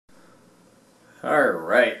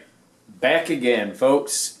Alright, back again,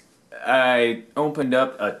 folks. I opened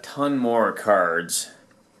up a ton more cards,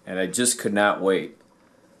 and I just could not wait.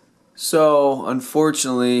 So,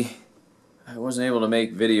 unfortunately, I wasn't able to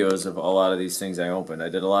make videos of a lot of these things I opened. I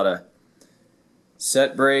did a lot of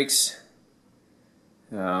set breaks,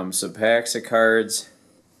 some packs of cards,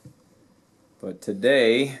 but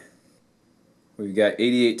today we've got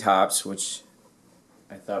 88 Topps, which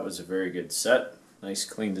I thought was a very good set. Nice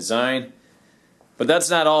clean design. But that's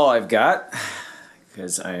not all I've got,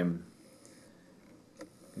 because I'm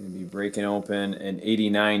going to be breaking open an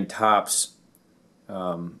 89 Topps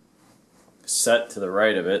set to the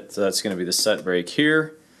right of it. So that's going to be the set break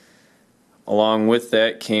here. Along with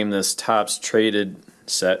that came this Topps traded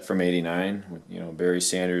set from 89. With, you know, Barry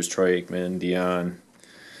Sanders, Troy Aikman, Deion,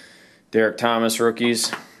 Derek Thomas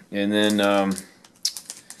rookies. And then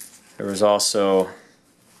there was also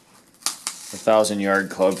the 1,000-yard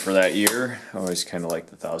club for that year. I always kind of like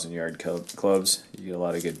the 1,000-yard clubs. You get a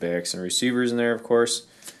lot of good backs and receivers in there, of course.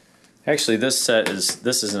 Actually, this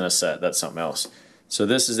isn't a set. That's something else. So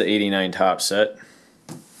this is the 89 Topps set.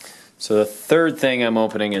 So the third thing I'm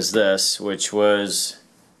opening is this, which was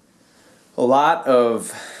a lot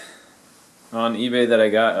of on eBay that I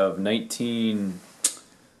got of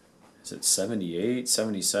 78,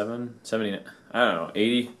 77, 79, I don't know,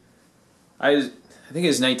 80. I think it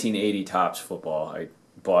was 1980 Topps football. I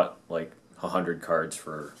bought like 100 cards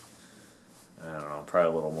for, I don't know,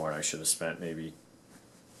 probably a little more than I should have spent, maybe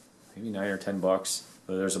 $9 or $10.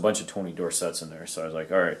 But there's a bunch of Tony Dorsetts in there, so I was like,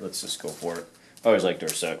 all right, let's just go for it. I always like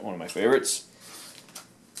Dorsett, one of my favorites.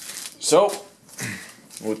 So,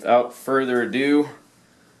 without further ado,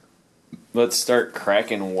 let's start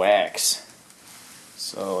cracking wax.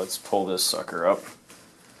 So let's pull this sucker up.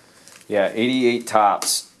 Yeah, 88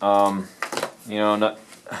 Topps. You know, not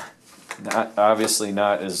obviously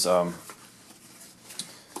not as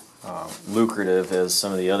lucrative as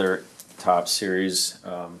some of the other Topps series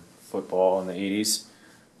football in the 80s.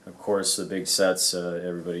 Of course, the big sets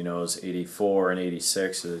everybody knows, 84 and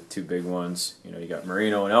 86 are the two big ones. You know, you got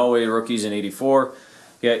Marino and Elway rookies in 84.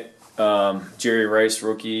 You got Jerry Rice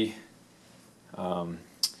rookie. Now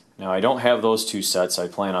I don't have those two sets. I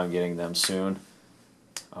plan on getting them soon.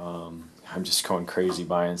 I'm just going crazy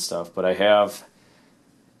buying stuff, but I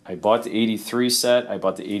bought the 83 set, I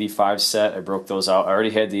bought the 85 set, I broke those out. I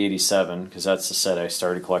already had the 87 because that's the set I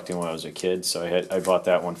started collecting when I was a kid, so I bought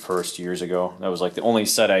that one first years ago. That was like the only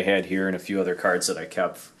set I had here and a few other cards that I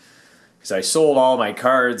kept because I sold all my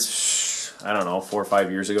cards, I don't know, 4 or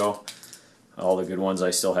 5 years ago. All the good ones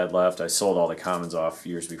I still had left. I sold all the commons off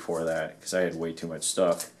years before that because I had way too much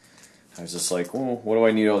stuff. I was just like, well, what do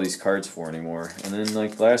I need all these cards for anymore? And then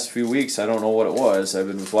like the last few weeks, I don't know what it was. I've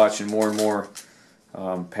been watching more and more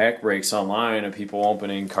pack breaks online of people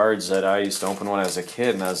opening cards that I used to open when I was a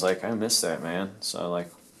kid, and I was like, I miss that, man. So I'm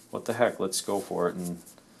like, what the heck? Let's go for it. And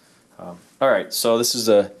all right, so this is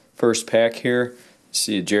the first pack here. You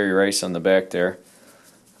see a Jerry Rice on the back there.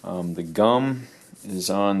 The gum is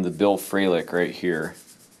on the Bill Fralick right here.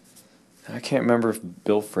 I can't remember if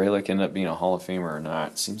Bill Fralick ended up being a Hall of Famer or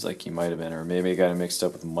not. Seems like he might have been, or maybe I got him mixed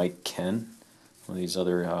up with Mike Ken, one of these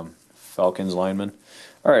other Falcons linemen.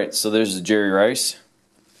 All right, so there's the Jerry Rice.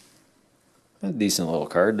 A decent little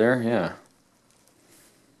card there, yeah.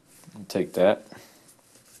 I'll take that.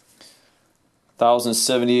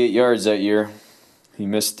 1,078 yards that year. He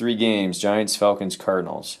missed 3 games, Giants, Falcons,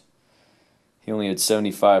 Cardinals. He only had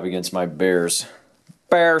 75 against my Bears.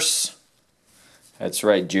 Bears! That's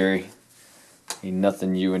right, Jerry. Ain't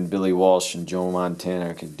nothing you and Billy Walsh and Joe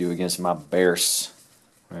Montana could do against my Bears.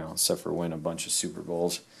 Well, except for win a bunch of Super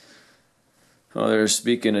Bowls. Oh, there's,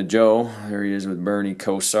 speaking of Joe, there he is with Bernie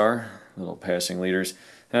Kosar, little passing leaders.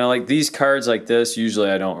 And like these cards like this, usually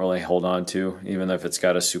I don't really hold on to, even if it's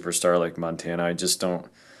got a superstar like Montana. I just don't,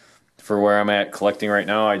 for where I'm at collecting right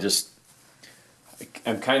now, I'm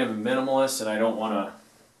kind of a minimalist and I don't want to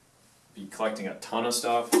be collecting a ton of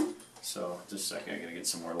stuff. So, just a second, I gotta get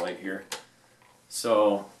some more light here.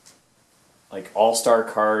 So, like all-star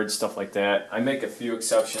cards, stuff like that. I make a few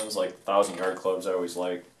exceptions, like 1,000-yard clubs I always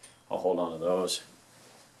like. I'll hold on to those.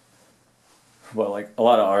 But like a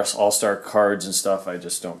lot of our all-star cards and stuff I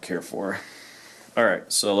just don't care for.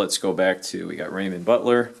 Alright, so let's go back to, we got Raymond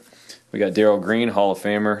Butler. We got Darrell Green, Hall of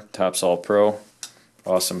Famer, Topps All-Pro.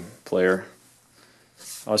 Awesome player.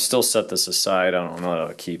 I'll still set this aside. I don't know how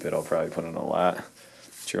to keep it. I'll probably put in a lot.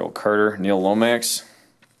 Gerald Carter, Neil Lomax.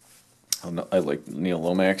 I like Neil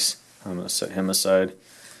Lomax. I'm going to set him aside.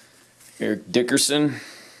 Eric Dickerson,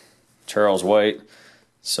 Charles White.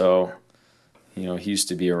 So, you know, he used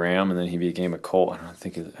to be a Ram and then he became a Colt. I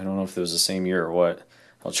don't know if it was the same year or what.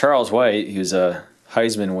 Well, Charles White, he was a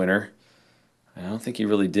Heisman winner. I don't think he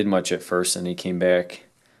really did much at first, and he came back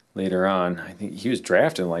later on. I think he was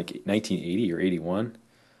drafted in like 1980 or 81.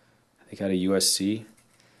 I think out of USC.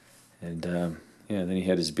 And yeah, then he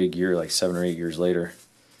had his big year like 7 or 8 years later.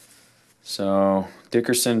 So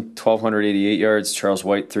Dickerson, 1,288 yards. Charles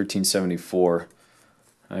White, 1,374.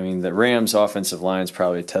 I mean, the Rams' offensive line is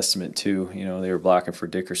probably a testament too. You know, they were blocking for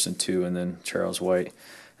Dickerson too, and then Charles White.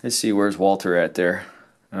 Let's see, where's Walter at there?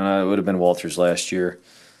 It would have been Walter's last year.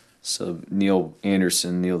 So Neil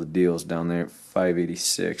Anderson, Neil the Deal's down there at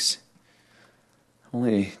 586.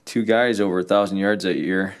 Only 2 guys over 1,000 yards that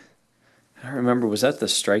year. I don't remember, was that the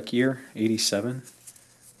strike year, 87?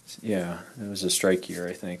 Yeah, it was a strike year,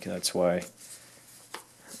 I think. That's why.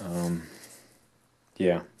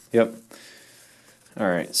 Yeah, yep. All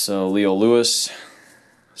right, so Leo Lewis,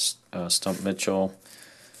 Stump Mitchell.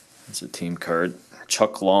 That's a team card.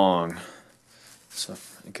 Chuck Long. So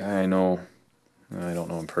a guy I know. I don't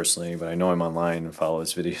know him personally, but I know him online and follow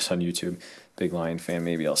his videos on YouTube. Big Lion fan.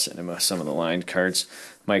 Maybe I'll send him some of the lined cards.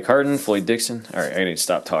 Mike Harden, Floyd Dixon. All right, I need to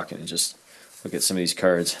stop talking and just look at some of these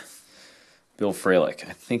cards. Bill Fralick.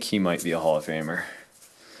 I think he might be a Hall of Famer.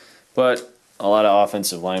 But a lot of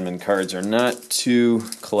offensive lineman cards are not too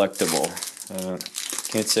collectible.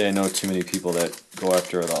 Can't say I know too many people that go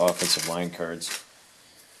after the offensive line cards.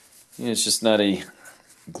 You know, it's just not a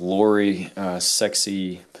glory,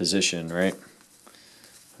 sexy position, right?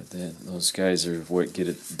 Those guys are what get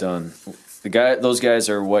it done. Those guys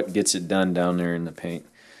are what gets it done down there in the paint.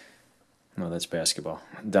 No, that's basketball.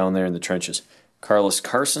 Down there in the trenches. Carlos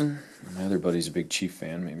Carson. My other buddy's a big Chief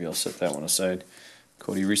fan. Maybe I'll set that one aside.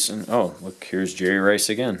 Cody Reeson. Oh, look, here's Jerry Rice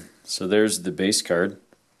again. So there's the base card.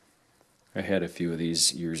 I had a few of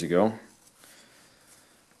these years ago.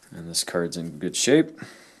 And this card's in good shape.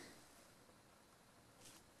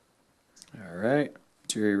 All right.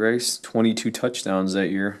 Jerry Rice, 22 touchdowns that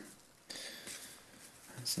year.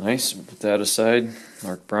 That's nice. We'll put that aside.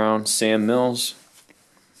 Mark Brown, Sam Mills.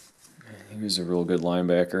 He was a real good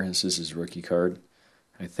linebacker. This is his rookie card.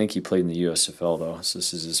 I think he played in the USFL, though. So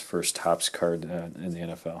this is his first Topps card in the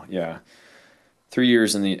NFL. Yeah. 3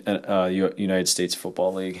 years in the United States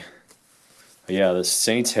Football League. But yeah, the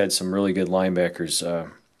Saints had some really good linebackers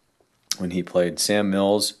when he played. Sam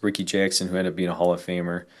Mills, Ricky Jackson, who ended up being a Hall of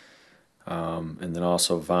Famer. And then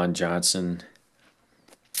also Von Johnson.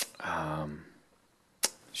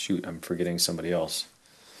 Shoot, I'm forgetting somebody else.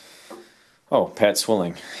 Oh, Pat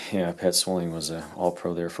Swilling. Yeah, Pat Swilling was an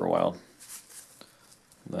All-Pro there for a while.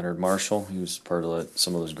 Leonard Marshall, he was part of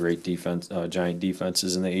some of those great giant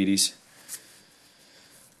defenses in the 80s.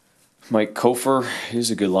 Mike Kofer, he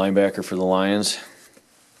was a good linebacker for the Lions.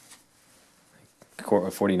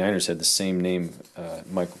 49ers had the same name,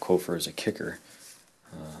 Michael Kofer, as a kicker.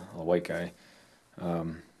 A white guy.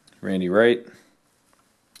 Randy Wright.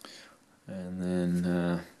 And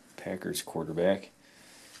then Packers quarterback.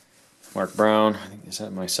 Mark Brown. I think, is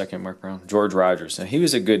that my second Mark Brown? George Rogers. Now, he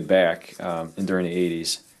was a good back during the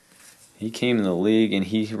 80s. He came in the league and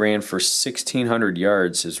he ran for 1,600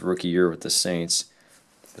 yards his rookie year with the Saints.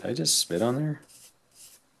 Did I just spit on there?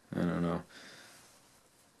 I don't know.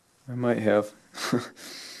 I might have.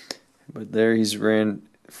 But there he's ran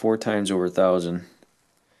 4 times over 1,000.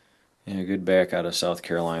 Yeah, a good back out of South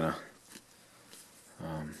Carolina.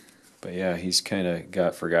 But yeah, he's kind of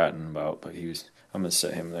got forgotten about, but I'm going to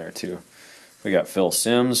set him there too. We got Phil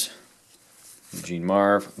Simms, Eugene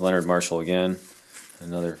Marv, Leonard Marshall again,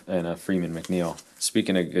 and Freeman McNeil.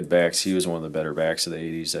 Speaking of good backs, he was one of the better backs of the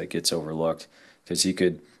 80s that gets overlooked because he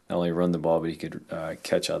could not only run the ball, but he could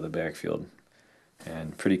catch out of the backfield.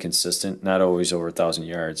 And pretty consistent, not always over 1,000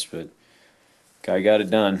 yards, but guy got it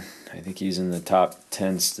done. I think he's in the top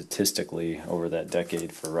 10 statistically over that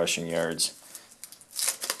decade for rushing yards.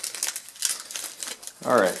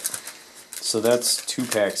 All right, so that's 2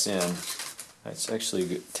 packs in. Let's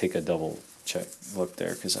actually take a double check look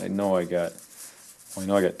there because I know I got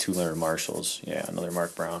 2 Leonard Marshalls. Yeah, another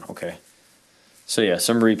Mark Brown. Okay. So yeah,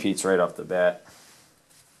 some repeats right off the bat.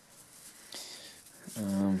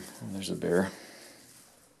 There's a bear.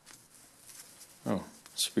 Oh,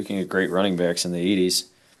 speaking of great running backs in the 80s,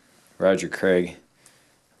 Roger Craig.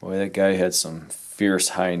 Boy, that guy had some fierce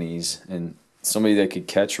high knees and somebody that could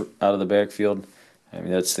catch out of the backfield. I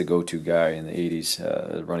mean, that's the go-to guy in the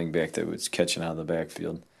 80s, running back that was catching out of the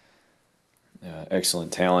backfield.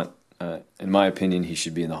 Excellent talent. In my opinion, he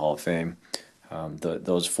should be in the Hall of Fame.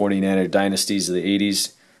 Those 49er dynasties of the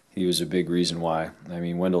 80s, he was a big reason why. I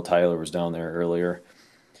mean, Wendell Tyler was down there earlier,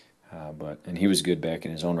 and he was good back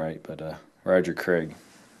in his own right. But Roger Craig,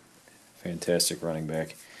 fantastic running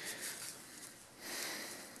back.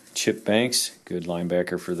 Chip Banks, good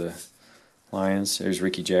linebacker for the Lions. There's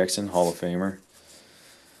Ricky Jackson, Hall of Famer.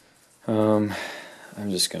 I'm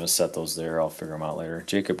just going to set those there. I'll figure them out later.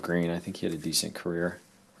 Jacob Green, I think he had a decent career.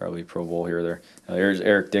 Probably Pro Bowl here or there. There's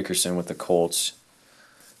Eric Dickerson with the Colts.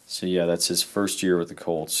 So, yeah, that's his first year with the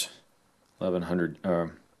Colts.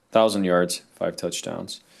 1,000 yards, 5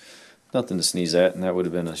 touchdowns. Nothing to sneeze at, and that would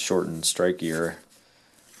have been a shortened strike year.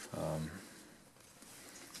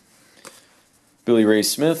 Billy Ray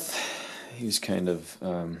Smith, he was kind of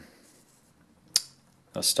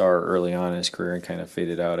a star early on in his career and kind of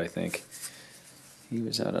faded out, I think. He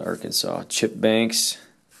was out of Arkansas. Chip Banks,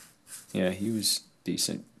 yeah, he was a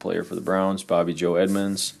decent player for the Browns. Bobby Joe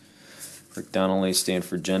Edmonds, Rick Donnelly,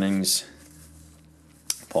 Stanford Jennings,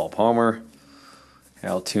 Paul Palmer,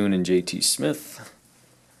 Al Toon and J.T. Smith,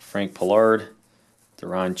 Frank Pollard,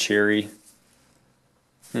 Deron Cherry.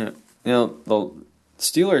 Yeah, you know, the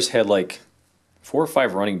Steelers had like 4 or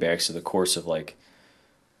 5 running backs in the course of like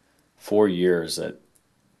 4 years that,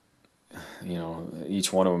 you know,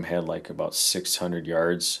 each one of them had like about 600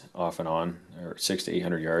 yards off and on, or 600 to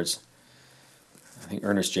 800 yards. I think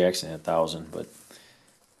Ernest Jackson had 1,000, but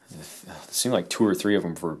it seemed like 2 or 3 of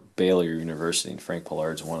them for Baylor University, and Frank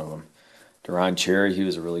Pollard's one of them. Deron Cherry, he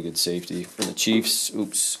was a really good safety for the Chiefs.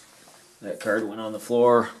 Oops, that card went on the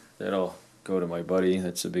floor. That'll go to my buddy.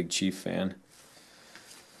 That's a big Chief fan.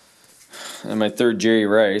 And my third, Jerry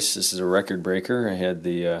Rice. This is a record breaker. I had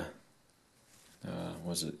the,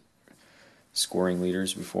 scoring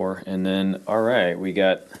leaders before. And then, all right, we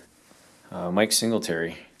got Mike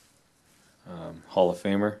Singletary, Hall of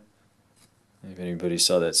Famer. If anybody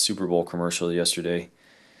saw that Super Bowl commercial yesterday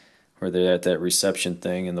where they're at that reception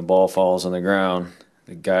thing and the ball falls on the ground,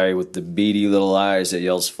 the guy with the beady little eyes that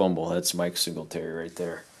yells fumble, that's Mike Singletary right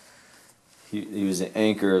there. He was the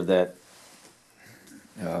anchor of that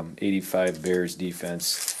 85 Bears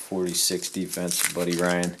defense, 46 defense, Buddy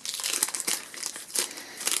Ryan.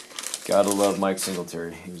 Gotta love Mike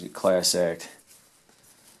Singletary. He was a class act.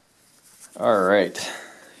 All right,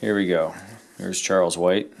 here we go. Here's Charles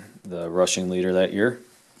White, the rushing leader that year.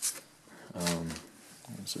 I don't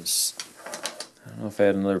know if I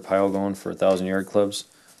had another pile going for 1,000-yard clubs.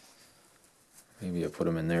 Maybe I put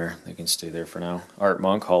them in there. They can stay there for now. Art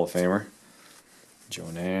Monk, Hall of Famer. Joe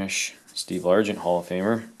Nash. Steve Largent, Hall of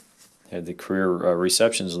Famer. Had the career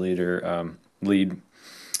receptions lead when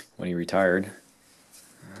he retired.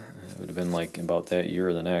 It would have been like about that year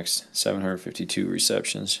or the next. 752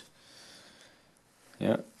 receptions.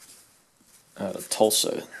 Yeah. Out of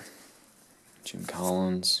Tulsa. Jim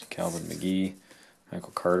Collins, Calvin McGee,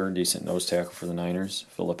 Michael Carter, decent nose tackle for the Niners.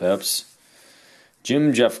 Philip Epps.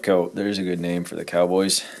 Jim Jeffcoat, there's a good name for the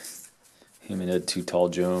Cowboys. Him and Ed Too Tall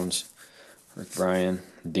Jones. Rick Bryan.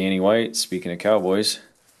 Danny White, speaking of Cowboys.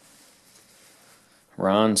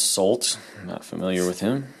 Ron Solt, not familiar with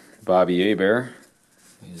him. Bobby Hebert,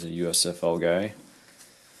 he's a USFL guy.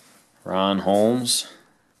 Ron Holmes,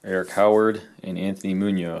 Eric Howard, and Anthony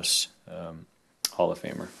Munoz, Hall of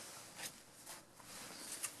Famer.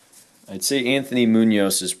 I'd say Anthony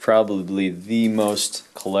Munoz is probably the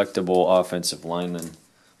most collectible offensive lineman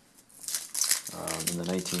in the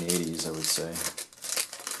 1980s, I would say.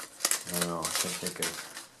 I don't know, I can't think of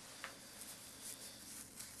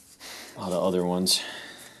a lot of other ones.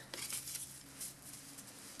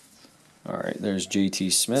 Alright, there's J.T.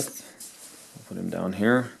 Smith. I'll put him down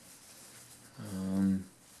here.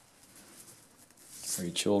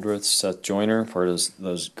 Ray Childress, Seth Joyner, part of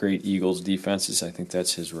those great Eagles defenses. I think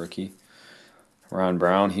that's his rookie. Ron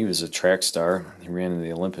Brown, he was a track star. He ran in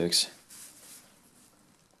the Olympics.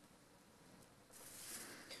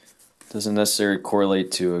 Doesn't necessarily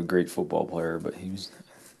correlate to a great football player, but he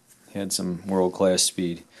had some world-class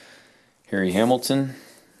speed. Harry Hamilton,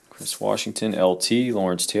 Chris Washington, LT,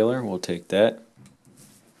 Lawrence Taylor, we'll take that.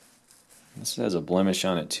 This has a blemish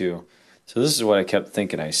on it too. So this is what I kept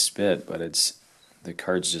thinking I spit, but the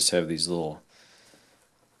cards just have these little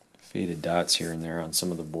faded dots here and there on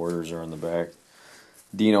some of the borders or on the back.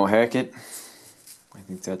 Dino Hackett, I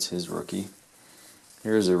think that's his rookie.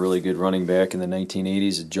 Here's a really good running back in the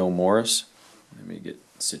 1980s, Joe Morris. Let me get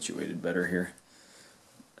situated better here.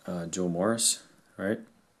 Joe Morris, all right.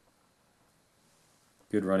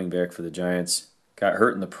 Good running back for the Giants. Got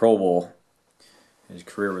hurt in the Pro Bowl. His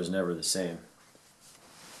career was never the same.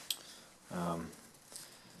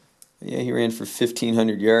 Yeah, he ran for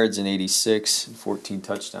 1,500 yards in '86, 14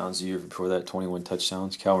 touchdowns. The year before that, 21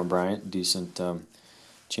 touchdowns. Calvin Bryant, decent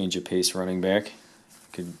change of pace running back.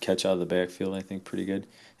 Could catch out of the backfield, I think, pretty good.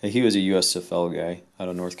 Yeah, he was a USFL guy out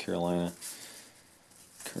of North Carolina.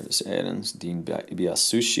 Curtis Adams, Dean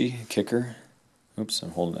Biasucci, kicker. Oops,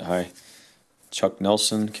 I'm holding it high. Chuck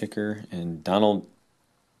Nelson, kicker, and Donald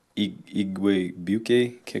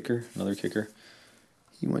Igwebuike, kicker, another kicker.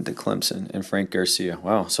 He went to Clemson, and Frank Garcia.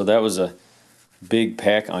 Wow, so that was a big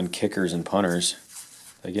pack on kickers and punters.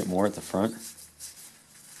 Did I get more at the front?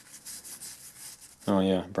 Oh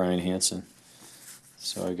yeah, Brian Hansen.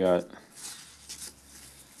 So I got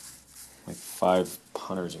like 5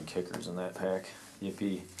 punters and kickers in that pack.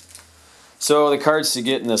 Yippee. So the cards to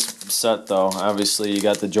get in this set, though, obviously you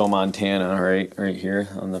got the Joe Montana right here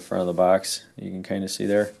on the front of the box. You can kind of see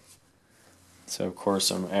there. So of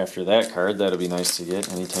course I'm after that card. That'll be nice to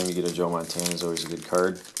get. Anytime you get a Joe Montana is always a good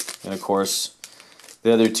card. And of course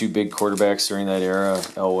the other 2 big quarterbacks during that era,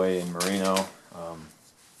 Elway and Marino,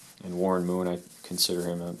 and Warren Moon. I consider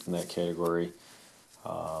him in that category.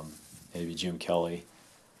 Maybe Jim Kelly.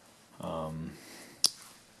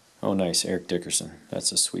 Oh, nice, Eric Dickerson.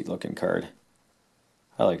 That's a sweet-looking card.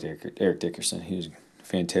 I liked Eric Dickerson. He was a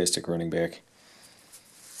fantastic running back.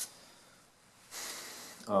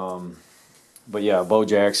 But yeah, Bo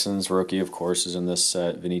Jackson's rookie, of course, is in this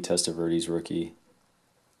set. Vinny Testaverde's rookie.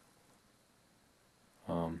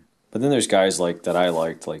 But then there's guys that I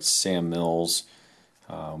liked, like Sam Mills,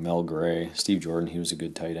 Mel Gray, Steve Jordan. He was a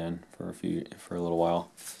good tight end for a little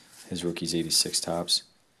while. His rookie's 86 tops.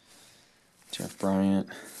 Jeff Bryant.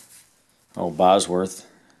 Oh, Bosworth.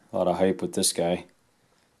 A lot of hype with this guy.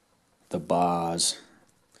 The Boz.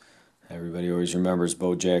 Everybody always remembers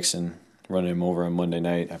Bo Jackson running him over on Monday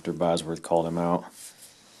night after Bosworth called him out.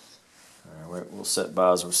 All right, we'll set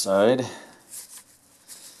Bosworth aside.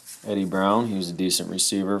 Eddie Brown, he was a decent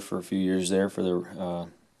receiver for a few years there for the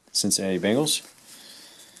Cincinnati Bengals.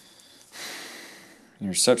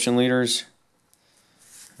 Interception leaders.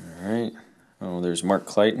 All right. Oh, there's Mark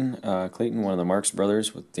Clayton. Clayton, one of the Marks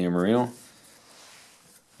brothers with Dan Marino.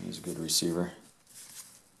 He's a good receiver.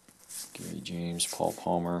 Gary James, Paul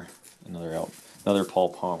Palmer, another Paul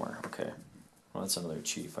Palmer. Okay. Well, that's another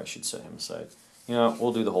Chief. I should set him aside. You know,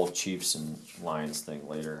 we'll do the whole Chiefs and Lions thing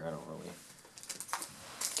later. I don't really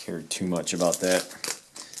care too much about that.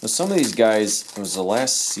 Now, some of these guys, it was the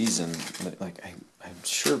last season, I'm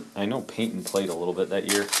sure, I know Peyton played a little bit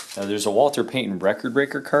that year. Now, there's a Walter Payton record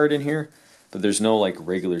breaker card in here, but there's no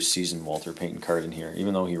regular season Walter Payton card in here,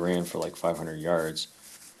 even though he ran for 500 yards.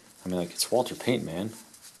 I mean, it's Walter Payton, man.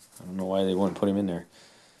 I don't know why they wouldn't put him in there.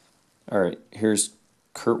 All right, here's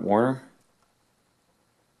Kurt Warner.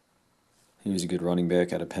 He was a good running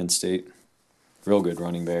back out of Penn State. Real good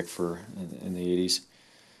running back in the 80s.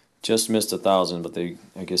 Just missed 1,000, but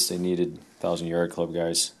I guess they needed 1,000-yard club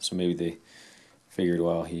guys, so maybe they figured,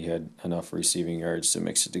 well, he had enough receiving yards to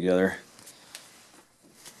mix it together.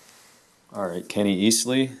 All right, Kenny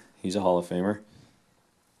Eastley, he's a Hall of Famer.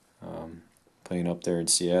 Playing up there in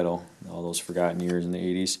Seattle, all those forgotten years in the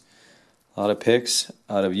 80s. A lot of picks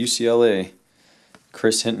out of UCLA.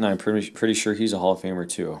 Chris Hinton, I'm pretty sure he's a Hall of Famer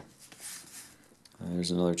too.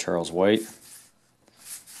 There's another Charles White.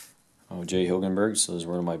 Oh, Jay Hilgenberg, so there's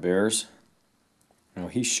one of my Bears. No,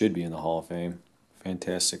 he should be in the Hall of Fame.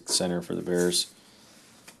 Fantastic center for the Bears.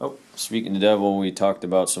 Oh, speaking of Devil, we talked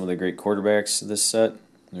about some of the great quarterbacks of this set.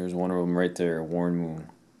 There's one of them right there, Warren Moon.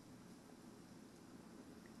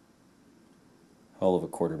 Hell of a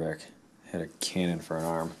quarterback. Had a cannon for an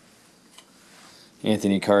arm.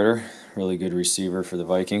 Anthony Carter, really good receiver for the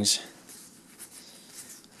Vikings.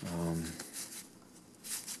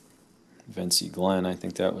 Vince Glenn, I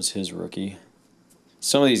think that was his rookie.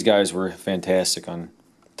 Some of these guys were fantastic on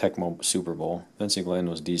Tecmo Super Bowl. Vince Glenn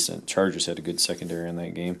was decent. Chargers had a good secondary in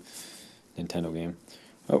that game. Nintendo game.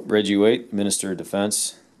 Oh, Reggie Waite, Minister of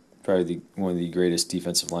Defense. Probably one of the greatest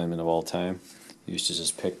defensive linemen of all time. He used to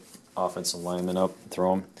just pick offensive linemen up and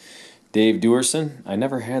throw them. Dave Duerson. I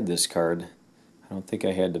never had this card. I don't think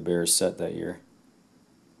I had the Bears set that year.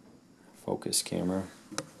 Focus camera.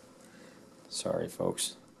 Sorry,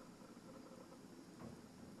 folks.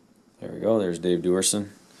 There we go. There's Dave Duerson.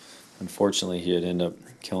 Unfortunately, he had ended up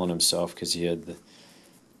killing himself because he had the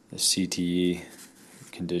CTE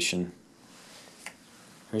condition.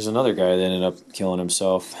 There's another guy that ended up killing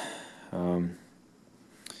himself.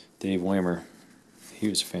 Dave Whammer. He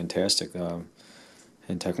was fantastic.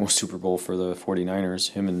 In Tecmo Super Bowl for the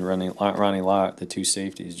 49ers. Him and Ronnie Lott, the two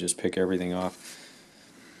safeties, just pick everything off.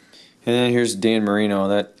 And then here's Dan Marino.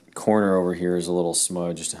 That corner over here is a little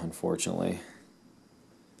smudged, unfortunately.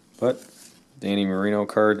 But Danny Marino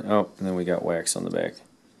card. Oh, and then we got wax on the back.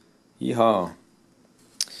 Yeehaw.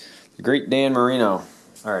 The great Dan Marino.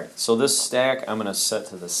 All right, so this stack I'm going to set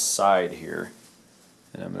to the side here.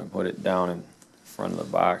 And I'm going to put it down in front of the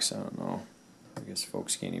box. I don't know. I guess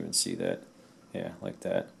folks can't even see that. Yeah, like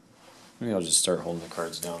that. Maybe I'll just start holding the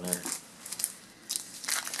cards down there.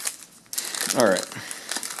 Alright,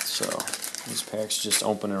 so this pack's just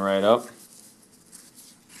opening right up.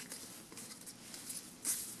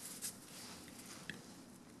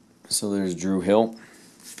 So there's Drew Hill,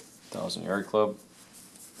 1,000-yard club.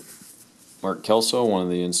 Mark Kelso, one of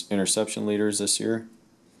the interception leaders this year.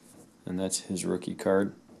 And that's his rookie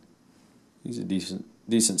card. He's a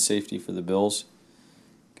decent safety for the Bills.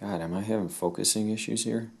 God, am I having focusing issues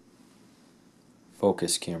here?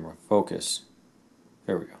 Focus, camera, focus.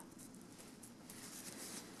 There we go.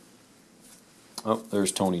 Oh,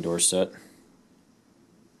 there's Tony Dorsett.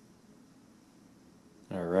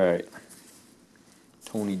 Alright.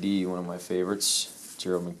 Tony D, one of my favorites.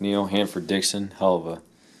 Gerald McNeil. Hanford Dixon, hell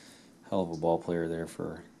of a ball player there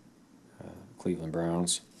for Cleveland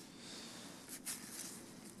Browns.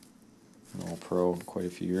 An All-Pro quite a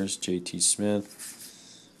few years. J.T.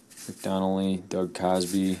 Smith, Rick Donnelly, Doug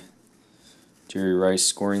Cosby, Jerry Rice,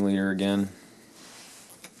 scoring leader again.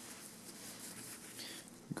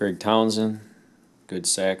 Greg Townsend, good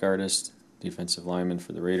sack artist, defensive lineman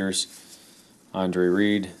for the Raiders. Andre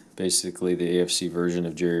Reed, basically the AFC version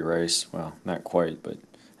of Jerry Rice. Well, not quite, but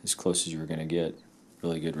as close as you were going to get.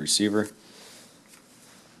 Really good receiver.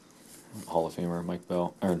 Hall of Famer Mike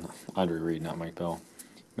Bell, or Andre Reed, not Mike Bell.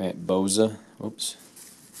 Matt Boza, oops.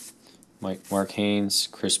 Mark Haynes,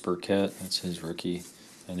 Chris Burkett, that's his rookie.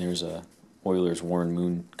 And there's a Oilers Warren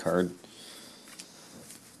Moon card.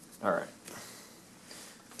 Alright.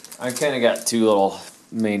 I kind of got two little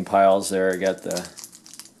main piles there. I got the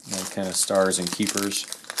kind of stars and keepers.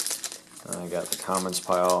 I got the comments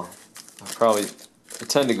pile. I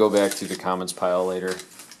tend to go back to the comments pile later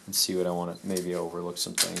and see what I want to, maybe overlook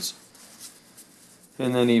some things.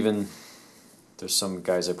 And then even there's some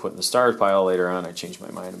guys I put in the stars pile later on I changed my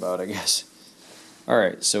mind about, I guess.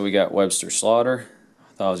 Alright, so we got Webster Slaughter,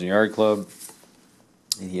 1,000-yard club,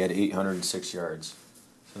 and he had 806 yards.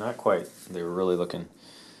 So not quite. They were really looking.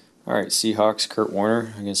 Alright, Seahawks, Kurt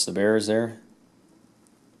Warner against the Bears there.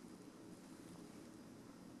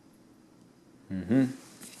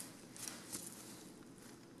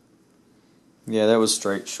 Yeah, that was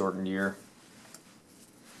straight, shortened year.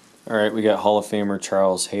 Alright, we got Hall of Famer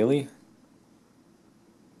Charles Haley.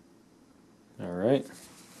 Alright.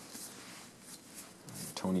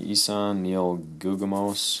 Tony Eason, Neil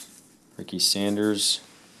Gugamos, Ricky Sanders,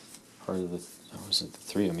 part of the, was it the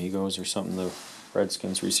Three Amigos or something? The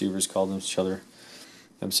Redskins receivers called each other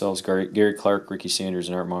themselves. Gary Clark, Ricky Sanders,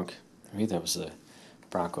 and Art Monk. I think that was the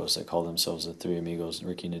Broncos that called themselves the Three Amigos.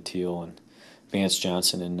 Ricky Nattiel and Vance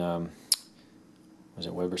Johnson and was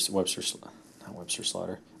it not Webster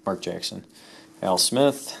Slaughter? Mark Jackson, Al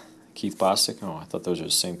Smith, Keith Bostic. Oh, I thought those were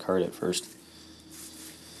the same card at first.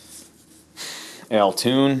 Al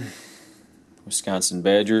Toon, Wisconsin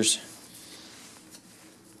Badgers.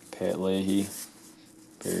 Pat Leahy,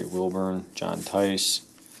 Barry Wilburn, John Tice,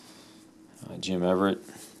 Jim Everett,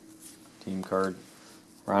 team card.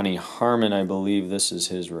 Ronnie Harmon, I believe this is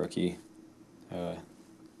his rookie.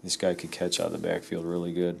 This guy could catch out of the backfield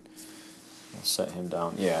really good. I'll set him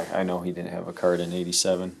down. Yeah, I know he didn't have a card in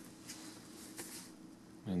 '87.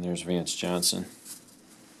 And there's Vance Johnson.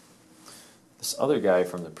 This other guy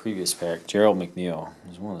from the previous pack, Gerald McNeil,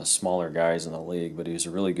 was one of the smaller guys in the league, but he was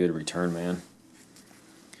a really good return man.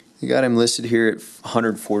 You got him listed here at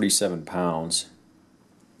 147 pounds.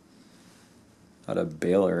 Out of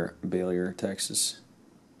Baylor, Texas.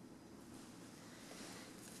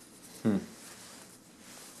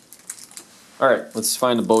 Alright, let's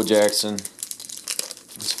find the Bo Jackson.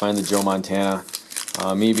 Let's find the Joe Montana.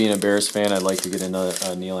 Me being a Bears fan, I'd like to get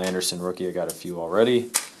another Neil Anderson rookie. I got a few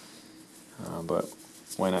already. But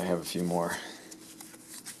why not have a few more?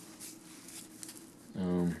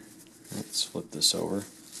 Let's flip this over.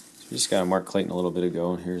 So we just got a Mark Clayton a little bit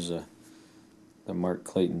ago. Here's the Mark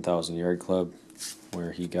Clayton 1,000-yard club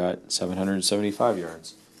where he got 775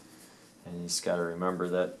 yards. And he's got to remember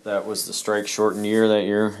that that was the strike shortened year that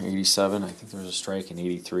year, 87. I think there was a strike in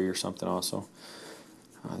 83 or something also.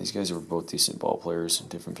 These guys were both decent ball players in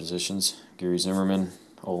different positions. Gary Zimmerman,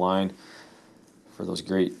 O-line, for those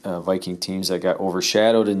great Viking teams that got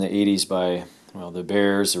overshadowed in the 80s by, well, the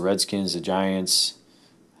Bears, the Redskins, the Giants,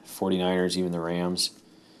 49ers, even the Rams.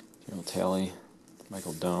 Gerald Talley,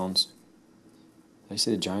 Michael Downs. Did I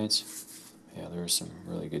say the Giants? Yeah, there were some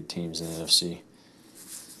really good teams in the NFC.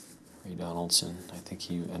 Ray Donaldson, I think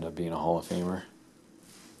he ended up being a Hall of Famer.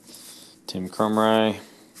 Tim Krumrie,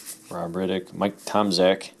 Rob Riddick, Mike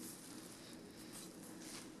Tomczak.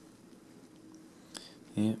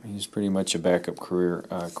 Yeah, he was pretty much a backup career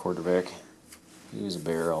quarterback. He was a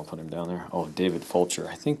Bear, I'll put him down there. Oh, David Fulcher.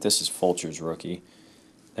 I think this is Fulcher's rookie.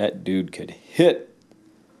 That dude could hit,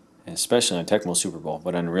 especially on Tecmo Super Bowl,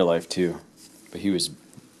 but in real life too. but he was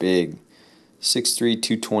big. 6'3",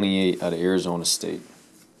 228 out of Arizona State.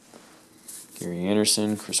 Gary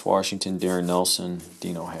Anderson, Chris Washington, Darren Nelson,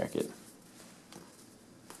 Dino Hackett.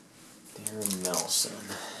 Darren Nelson.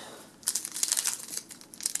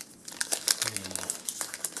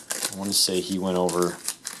 I want to say he went over.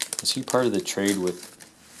 Was he part of the trade with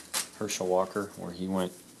Herschel Walker, where he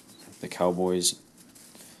went the Cowboys,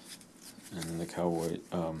 and the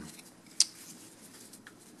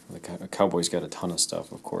Cowboys got a ton of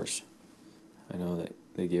stuff, of course. I know that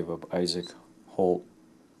they gave up Isaac Holt.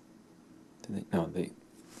 The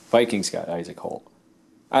Vikings got Isaac Holt.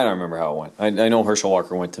 I don't remember how it went. I know Herschel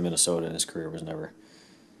Walker went to Minnesota, and his career was never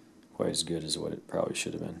quite as good as what it probably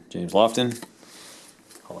should have been. James Lofton,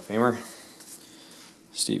 Hall of Famer.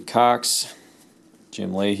 Steve Cox,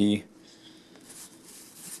 Jim Leahy,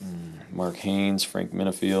 Mark Haynes, Frank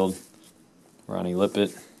Minifield, Ronnie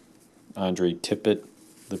Lippett, Andre Tippett,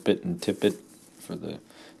 Lippett and Tippett for the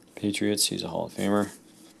Patriots. He's a Hall of Famer.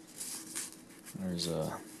 There's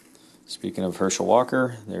speaking of Herschel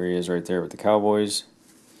Walker, there he is right there with the Cowboys.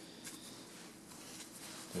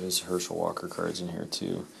 There's Herschel Walker cards in here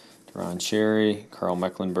too. Deron Cherry, Carl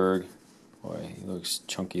Mecklenburg. Boy, he looks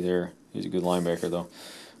chunky there. He's a good linebacker though.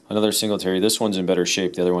 Another Singletary. This one's in better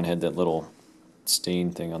shape. The other one had that little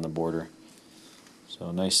stain thing on the border.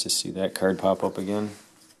 So nice to see that card pop up again.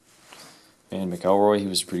 And McElroy, he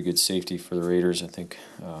was a pretty good safety for the Raiders. I think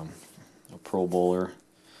a Pro Bowler,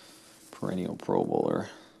 perennial Pro Bowler.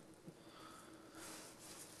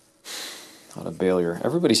 Out of Baylor.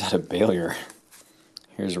 Everybody's out of Baylor.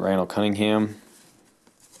 Here's Randall Cunningham.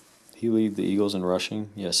 He lead the Eagles in rushing?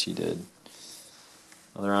 Yes, he did.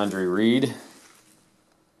 Another Andre Reed.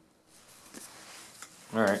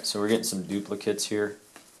 Alright, so we're getting some duplicates here.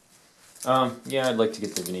 Yeah, I'd like to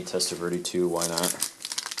get the Vinny Testaverde too. Why not?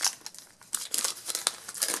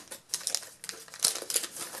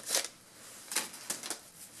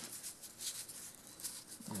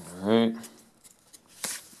 Alright.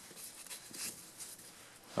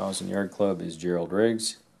 1,000-yard club is Gerald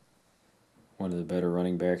Riggs. One of the better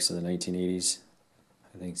running backs of the 1980s.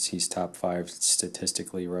 I think he's top 5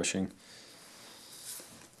 statistically rushing.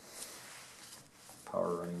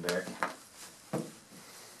 Power running back.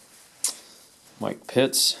 Mike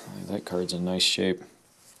Pitts. That card's in nice shape.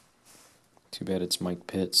 Too bad it's Mike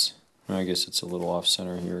Pitts. I guess it's a little off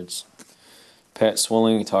center here. It's Pat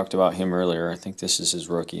Swilling. We talked about him earlier. I think this is his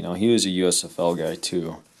rookie. Now, he was a USFL guy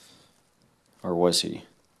too. Or was he?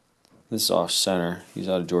 This is off center. He's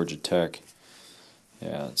out of Georgia Tech.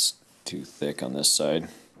 Yeah, it's too thick on this side.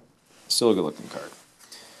 Still a good looking card.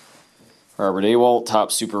 Robert Awalt,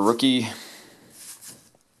 top super rookie.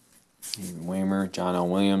 Even Waymer, John L.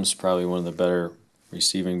 Williams, probably one of the better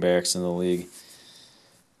receiving backs in the league,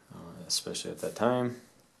 especially at that time.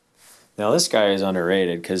 Now this guy is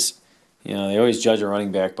underrated because they always judge a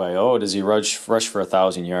running back by, does he rush for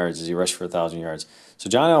 1,000 yards? Does he rush for 1,000 yards? So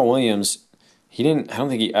John L. Williams, I don't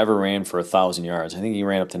think he ever ran for 1,000 yards. I think he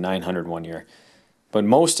ran up to 900 one year. But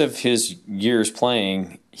most of his years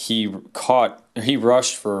playing, he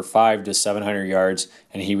rushed for 500 to 700 yards,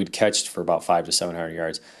 and he would catch for about 500 to 700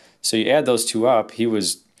 yards. So you add those two up, he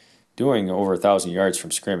was doing over 1,000 yards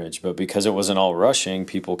from scrimmage. But because it wasn't all rushing,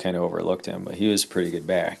 people kind of overlooked him. But he was a pretty good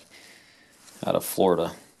back out of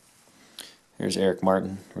Florida. Here's Eric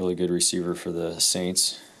Martin, really good receiver for the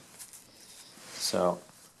Saints. So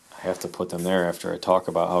I have to put them there after I talk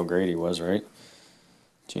about how great he was, right?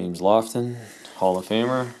 James Lofton, Hall of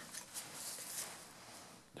Famer.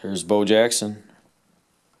 There's Bo Jackson.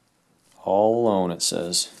 All alone, it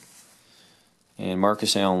says. And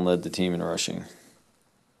Marcus Allen led the team in rushing.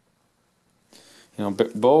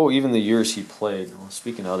 Bo, even the years he played,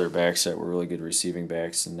 speaking of other backs that were really good receiving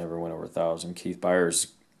backs and never went over 1,000, Keith Byers,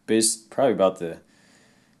 probably about the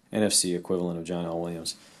NFC equivalent of John L.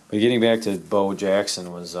 Williams. But getting back to Bo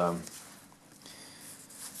Jackson was,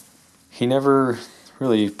 he never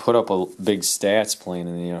really put up a big stats playing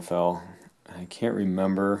in the NFL. I can't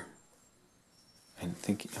remember. I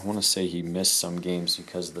want to say he missed some games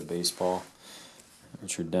because of the baseball.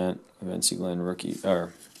 Richard Dent, Vince Glenn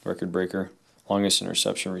record breaker, longest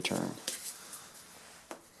interception return.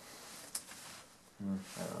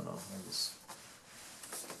 I don't know.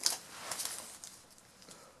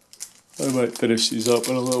 I might finish these up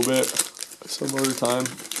in a little bit, some other time.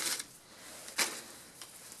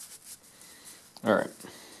 All right.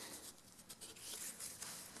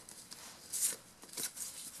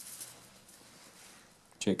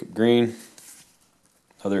 Jacob Green.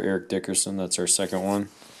 Other Eric Dickerson, that's our second one.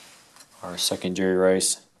 Our second Jerry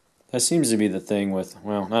Rice. That seems to be the thing with,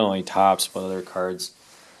 not only Topps, but other cards.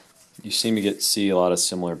 you seem to see a lot of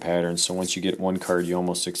similar patterns. So once you get one card, you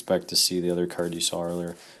almost expect to see the other card you saw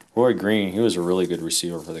earlier. Roy Green, he was a really good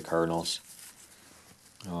receiver for the Cardinals.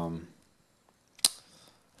 Yeah,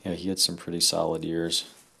 he had some pretty solid years.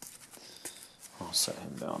 I'll set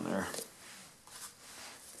him down there.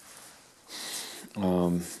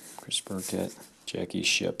 Chris Burkett, Jackie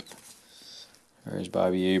Ship. There's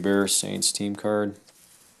Bobby Hebert, Saints team card.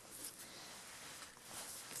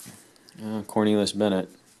 Cornelius Bennett,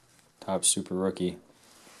 top super rookie.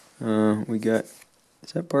 We got,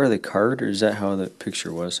 is that part of the card or is that how the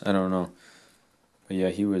picture was? I don't know. But yeah,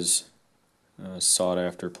 he was a sought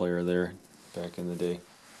after player there back in the day.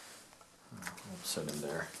 I'll set him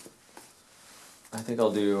there. I think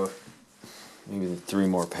I'll do maybe 3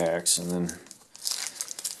 more packs and then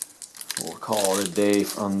we'll call it a day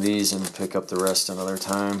on these and pick up the rest another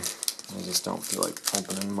time. I just don't feel like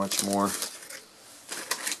opening much more.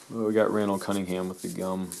 Well, we got Randall Cunningham with the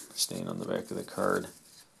gum stain on the back of the card.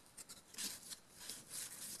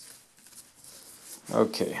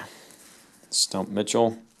 Okay, Stump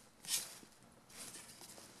Mitchell.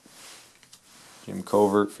 Jim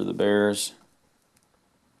Covert for the Bears.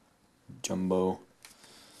 Jumbo.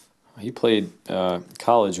 He played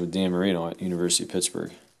college with Dan Marino at University of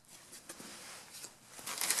Pittsburgh.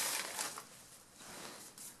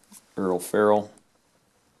 Earl Farrell.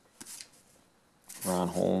 Ron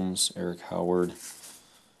Holmes, Eric Howard,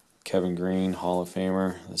 Kevin Green, Hall of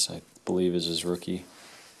Famer. This, I believe, is his rookie.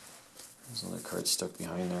 There's another card stuck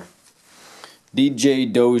behind there.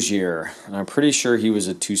 DJ Dozier. And I'm pretty sure he was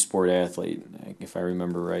a two-sport athlete, if I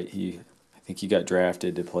remember right. I think he got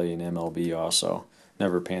drafted to play in MLB also.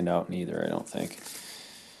 Never panned out in either, I don't think.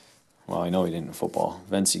 Well, I know he didn't in football.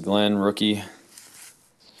 Vincey Glenn, rookie.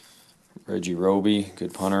 Reggie Roby,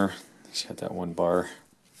 good punter. He's got that one bar.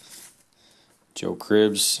 Joe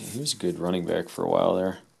Cribbs, he was a good running back for a while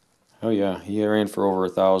there. Oh yeah, he ran for over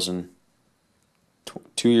 1,000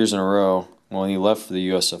 2 years in a row. Well, he left for the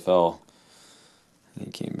USFL. He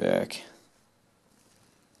came back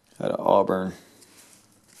out of Auburn.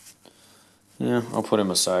 Yeah, I'll put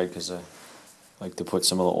him aside because I like to put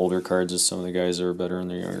some of the older cards as some of the guys that are better in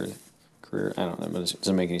their younger career. I don't know, it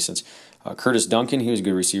doesn't make any sense. Curtis Duncan, he was a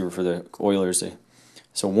good receiver for the Oilers.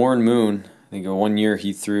 So Warren Moon, I think 1 year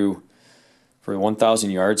he threw for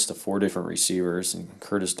 1,000 yards to 4 different receivers, and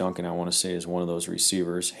Curtis Duncan, I want to say, is one of those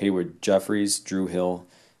receivers. Hayward Jeffries, Drew Hill,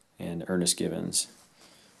 and Ernest Givens.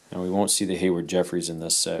 Now, we won't see the Hayward Jeffries in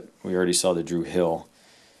this set. We already saw the Drew Hill.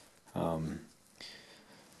 I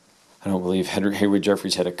don't believe Hayward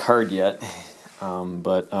Jeffries had a card yet,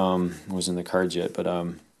 but was in the cards yet. But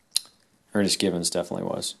Ernest Givens definitely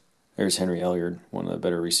was. There's Henry Elliott, one of the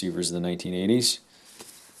better receivers of the 1980s.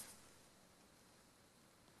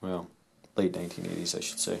 Well, late 1980s, I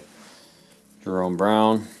should say. Jerome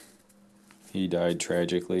Brown, he died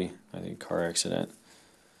tragically, I think car accident.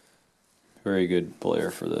 Very good player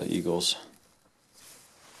for the Eagles.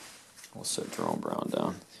 We'll set Jerome Brown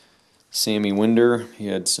down. Sammy Winder, he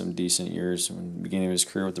had some decent years in the beginning of his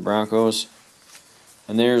career with the Broncos.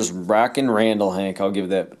 And there's Rockin' Randall Hank. I'll give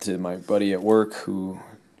that to my buddy at work who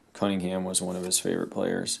Cunningham was one of his favorite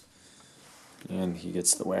players. And he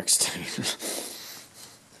gets the wax stain.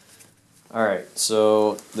 Alright,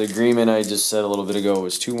 so the agreement I just said a little bit ago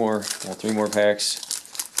was 3 more packs.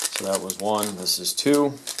 So that was 1, this is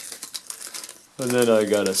 2. And then I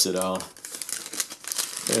gotta sit down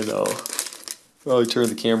and probably turn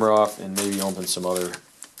the camera off and maybe open some other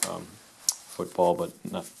football, but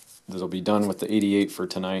it'll be done with the 88 for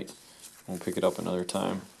tonight. We'll pick it up another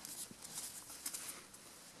time.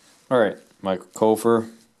 Alright, Michael Kofer,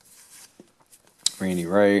 Randy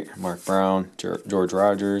Wright, Mark Brown, George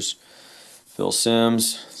Rogers, Phil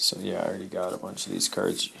Simms. So yeah, I already got a bunch of these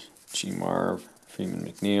cards. G. Marv, Freeman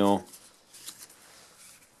McNeil.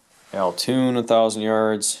 Al Toon, 1,000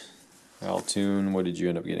 yards. Al Toon, what did you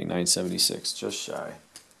end up getting? 976, just shy.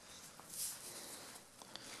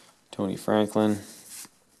 Tony Franklin,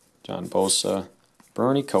 John Bosa,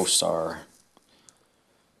 Bernie Kosar.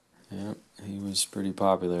 Yep, he was pretty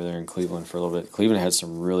popular there in Cleveland for a little bit. Cleveland had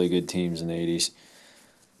some really good teams in the 80s.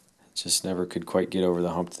 Just never could quite get over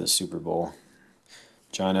the hump to the Super Bowl.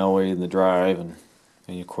 John Elway in the drive, and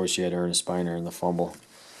of course you had Ernest Biner in the fumble.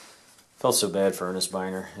 Felt so bad for Ernest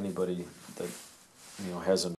Biner. Anybody that has a